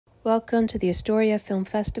Welcome to the Astoria Film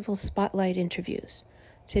Festival Spotlight interviews.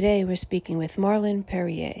 Today we're speaking with Marlon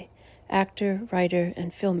Perrier, actor, writer,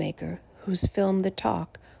 and filmmaker whose film The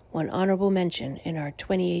Talk won honorable mention in our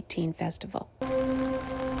 2018 festival. Where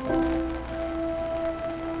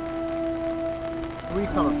are you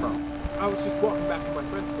coming from? I was just walking back to my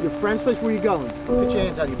friend's place. Your friend's place? Where are you going? Get your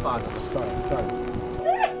hands out of your pockets. Sorry.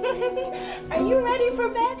 Are you ready for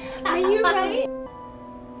bed? Are you ready?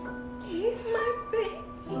 He's my baby.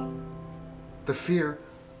 The fear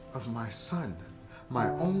of my son, my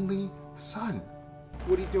only son.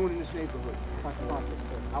 What are you doing in this neighborhood? Class project,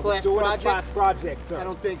 sir. I was Class doing project? a class project, sir. I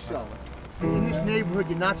don't think so. In this neighborhood,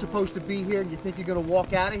 you're not supposed to be here, and you think you're gonna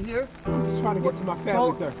walk out of here? I'm just trying to get to my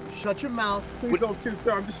family, sir. Shut your mouth. Please don't shoot,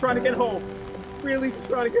 sir. I'm just trying to get home. Really just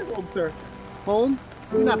trying to get home, sir. Home?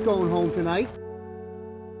 You're not going home tonight.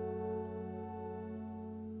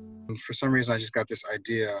 And for some reason, I just got this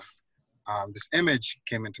idea, this image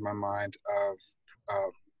came into my mind of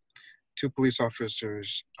two police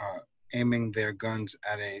officers aiming their guns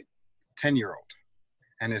at a 10-year-old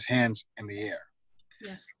and his hands in the air.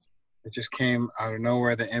 Yes. It just came out of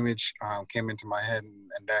nowhere. The image came into my head,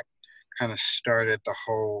 and that kind of started the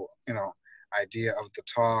whole, idea of The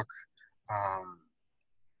Talk. I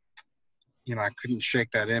couldn't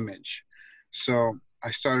shake that image. So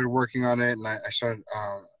I started working on it, and I started,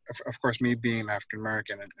 of course, me being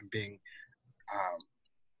African-American and being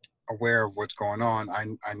aware of what's going on. I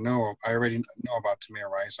already know about Tamir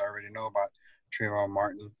Rice. I already know about Trayvon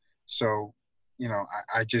Martin. So,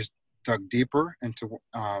 I just dug deeper into,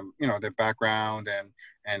 their background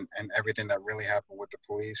and everything that really happened with the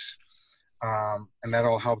police. And that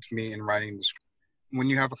all helped me in writing the script. When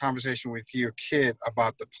you have a conversation with your kid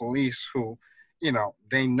about the police who,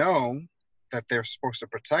 they know that they're supposed to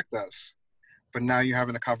protect us, but now you're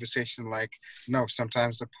having a conversation like, no,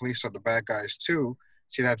 sometimes the police are the bad guys too.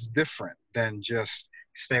 See, that's different than just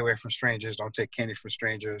stay away from strangers, don't take candy from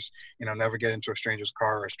strangers, never get into a stranger's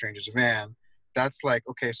car or a stranger's van. That's like,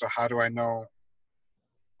 okay, so how do I know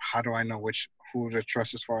who to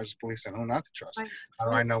trust as far as the police and who not to trust? How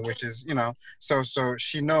do I know which is, so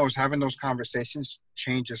she knows having those conversations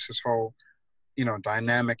changes his whole,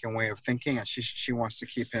 dynamic and way of thinking, and she wants to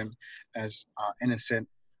keep him as innocent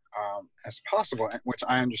as possible, which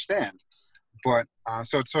I understand. But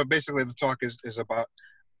so basically The Talk is about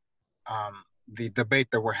the debate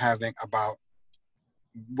that we're having about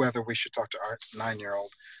whether we should talk to our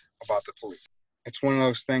 9-year-old about the police. It's one of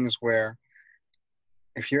those things where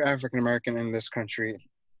if you're African American in this country,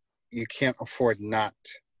 you can't afford not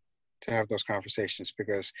to have those conversations,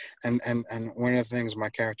 because and one of the things my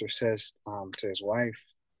character says to his wife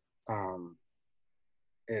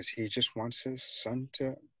is he just wants his son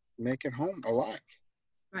to make it home alive.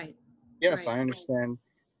 Right. Yes, Right. I understand,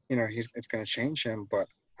 it's going to change him, but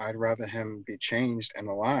I'd rather him be changed and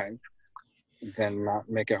alive than not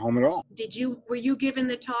make it home at all. Were you given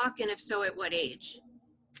the talk, and if so, at what age?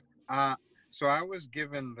 So I was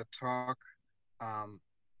given The Talk,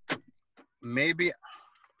 maybe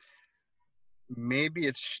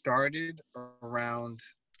it started around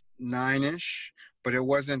 9-ish, but it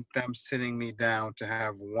wasn't them sitting me down to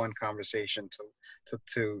have one conversation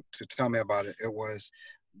to tell me about it. It was,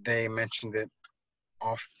 they mentioned it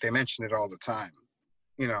all the time,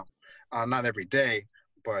 not every day,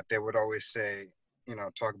 but they would always say,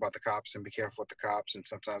 talk about the cops and be careful with the cops, and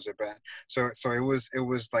sometimes they're bad. So it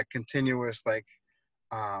was like continuous, like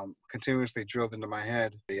continuously drilled into my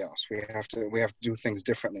head. Else, we have to do things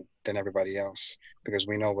differently than everybody else, because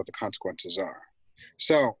we know what the consequences are.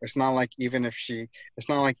 So it's not like even if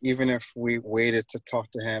we waited to talk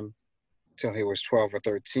to him till he was 12 or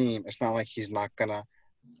 13, it's not like he's not gonna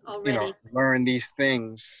learn these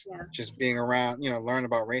things. Yeah. Just being around, learn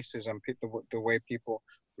about racism, the way people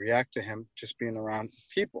react to him, just being around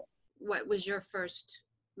people. What was your first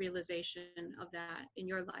realization of that in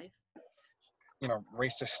your life?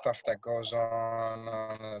 Racist stuff that goes on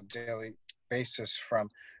a daily basis, from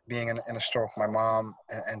being in a store with my mom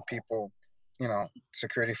and people,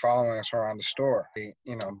 security following us around the store,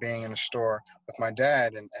 being in a store with my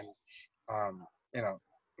dad and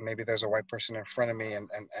maybe there's a white person in front of me, and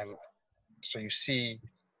so you see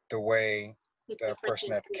the way the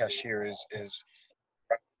person at the cashier is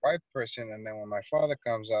a white person, and then when my father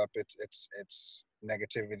comes up, it's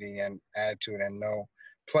negativity and attitude and no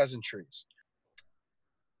pleasantries.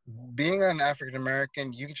 Being an African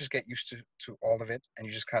American, you can just get used to all of it, and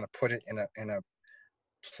you just kind of put it in a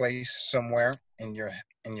place somewhere in your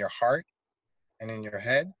heart and in your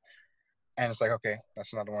head, and it's like, okay,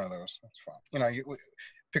 that's another one of those. That's fine.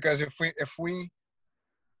 Because if we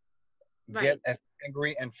get as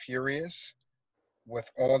angry and furious with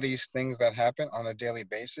all these things that happen on a daily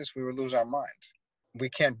basis, we would lose our minds. We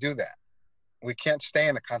can't do that. We can't stay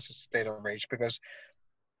in a constant state of rage because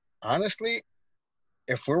honestly,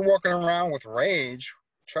 if we're walking around with rage,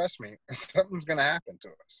 trust me, something's going to happen to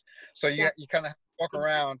us. So you kind of walk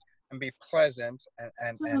around and be pleasant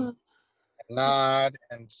and nod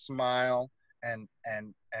and smile and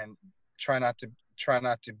try not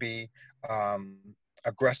to be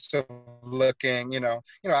aggressive looking.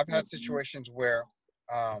 I've had situations where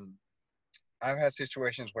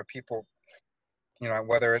people,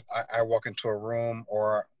 whether I walk into a room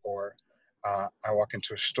or I walk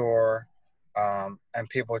into a store, and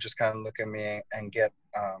people just kind of look at me and get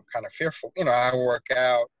kind of fearful. I work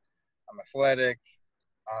out, I'm athletic,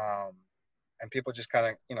 and people just kind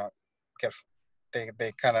of, get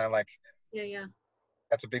they kind of like, yeah.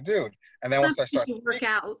 that's a big dude. And then once I start to work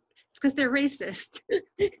out, it's because they're racist.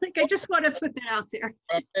 Like, I just want to put that out there.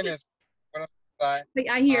 what I'm saying is, I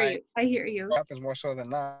hear you. It happens more so than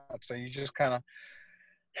not. So you just kind of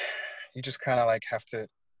like have to,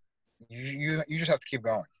 you just have to keep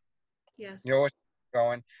going. Yes. You always keep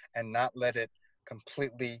going and not let it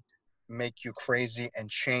completely make you crazy and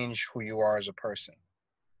change who you are as a person.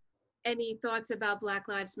 Any thoughts about Black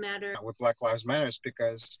Lives Matter? With Black Lives Matter, it's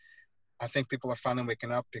because I think people are finally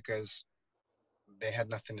waking up because they had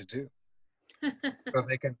nothing to do. So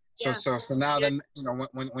they can. So now then,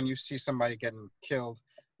 when you see somebody getting killed,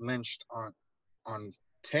 lynched on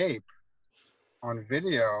tape, on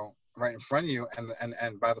video, right in front of you,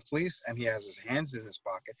 and by the police, and he has his hands in his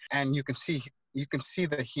pocket, and you can see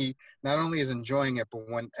that he not only is enjoying it, but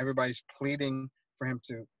when everybody's pleading for him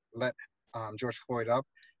to let George Floyd up,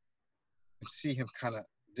 and see him kind of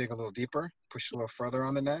dig a little deeper, push a little further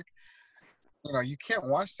on the neck. You can't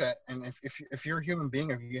watch that, and if you're a human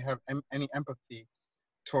being, if you have any empathy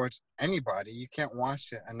towards anybody, you can't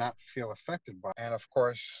watch it and not feel affected by it. And of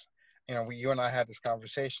course, you and I had this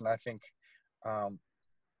conversation. I think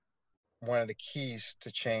one of the keys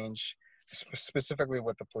to change, specifically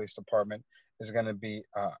with the police department, is going to be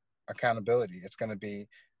accountability. It's going to be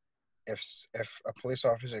if a police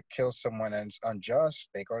officer kills someone and it's unjust,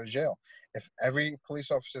 they go to jail. If every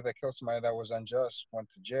police officer that killed somebody that was unjust went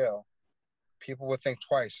to jail, people would think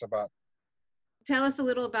twice about. Tell us a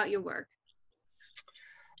little about your work.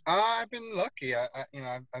 I've been lucky.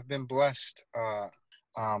 I've been blessed.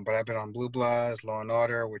 But I've been on Blue Bloods, Law and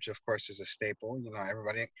Order, which of course is a staple.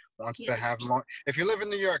 Everybody wants to have Law. If you live in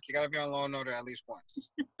New York, you got to be on Law and Order at least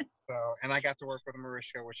once. And I got to work with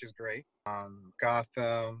Mariska, which is great.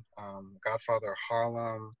 Gotham, Godfather of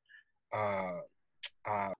Harlem.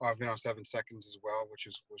 I've been on 7 Seconds as well, which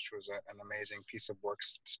was an amazing piece of work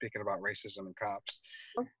speaking about racism and cops.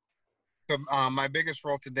 So my biggest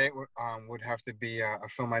role to date would have to be a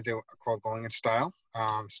film I did called Going in Style,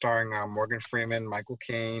 starring Morgan Freeman, Michael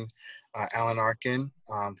Caine, Alan Arkin,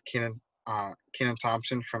 Kenan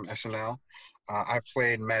Thompson from SNL. I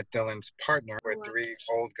played Matt Dillon's partner, where 3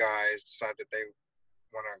 old guys decided they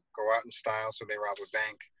want to go out in style, so they rob a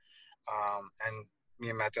bank. And me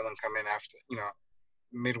and Matt Dillon come in after,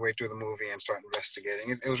 midway through the movie and start investigating.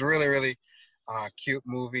 It was a really, really cute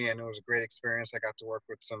movie, and it was a great experience. I got to work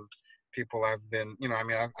with some people I've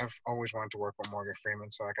always wanted to work with Morgan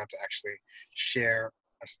Freeman, so I got to actually share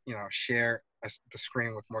the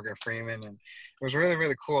screen with Morgan Freeman, and it was really,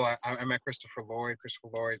 really cool. I met Christopher Lloyd.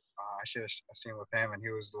 I shared a scene with him, and he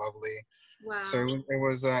was lovely. Wow. So it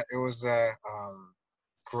was a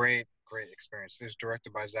great experience. It was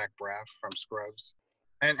directed by Zach Braff from Scrubs,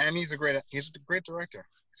 and he's a great director.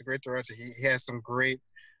 He's a great director. He has some great.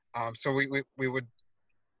 So we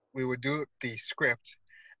would do the script.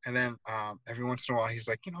 And then every once in a while, he's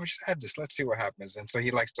like, just add this. Let's see what happens. And so he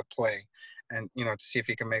likes to play and, to see if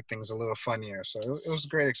he can make things a little funnier. So it was a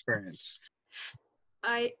great experience.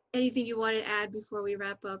 Anything you want to add before we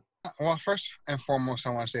wrap up? Well, first and foremost, I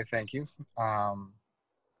want to say thank you.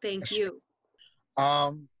 Thank you.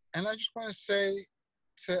 And I just want to say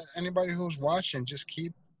to anybody who's watching, just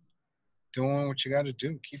keep doing what you got to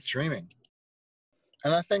do. Keep dreaming.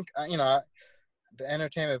 And I think, the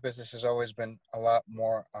entertainment business has always been a lot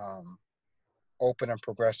more open and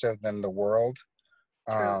progressive than the world.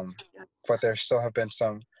 Yes. But there still have been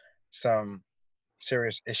some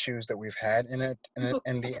serious issues that we've had in the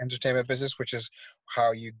entertainment business, which is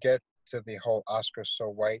how you get to the whole Oscars So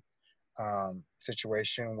White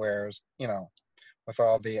situation, whereas, with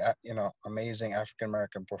all the, amazing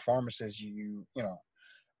African-American performances, year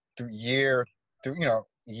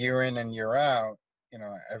in and year out,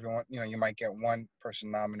 everyone, you might get one person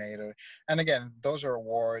nominated. And again, those are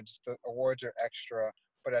awards. The awards are extra.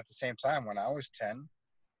 But at the same time, when I was 10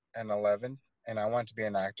 and 11, and I wanted to be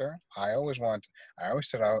an actor. I always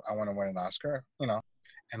said I want to win an Oscar, you know.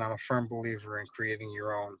 And I'm a firm believer in creating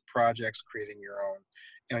your own projects, creating your own.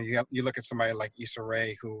 You know, you look at somebody like Issa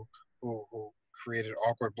Rae who created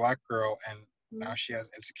Awkward Black Girl, and now she has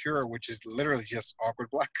Insecure, which is literally just Awkward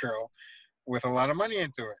Black Girl with a lot of money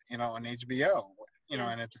into it, you know, on HBO, you know,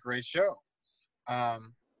 and it's a great show.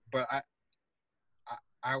 But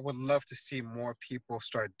I would love to see more people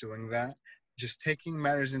start doing that, just taking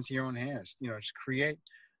matters into your own hands, you know, just create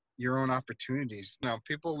your own opportunities. You know,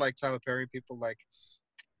 people like Tyler Perry, people like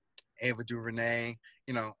Ava DuVernay,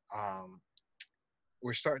 you know,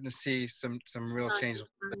 we're starting to see some real change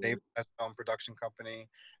with the David Film production company,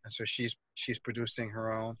 and so she's producing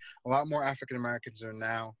her own. A lot more African Americans are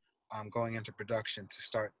now going into production to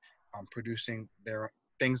start producing their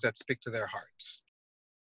things that speak to their hearts.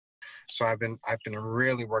 So I've been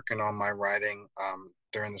really working on my writing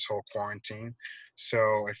during this whole quarantine.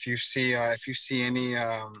 So if you see any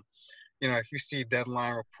you know, if you see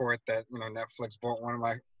Deadline report that, you know, Netflix bought one of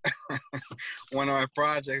my one of my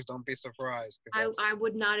projects, don't be surprised. I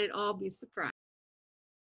would not at all be surprised.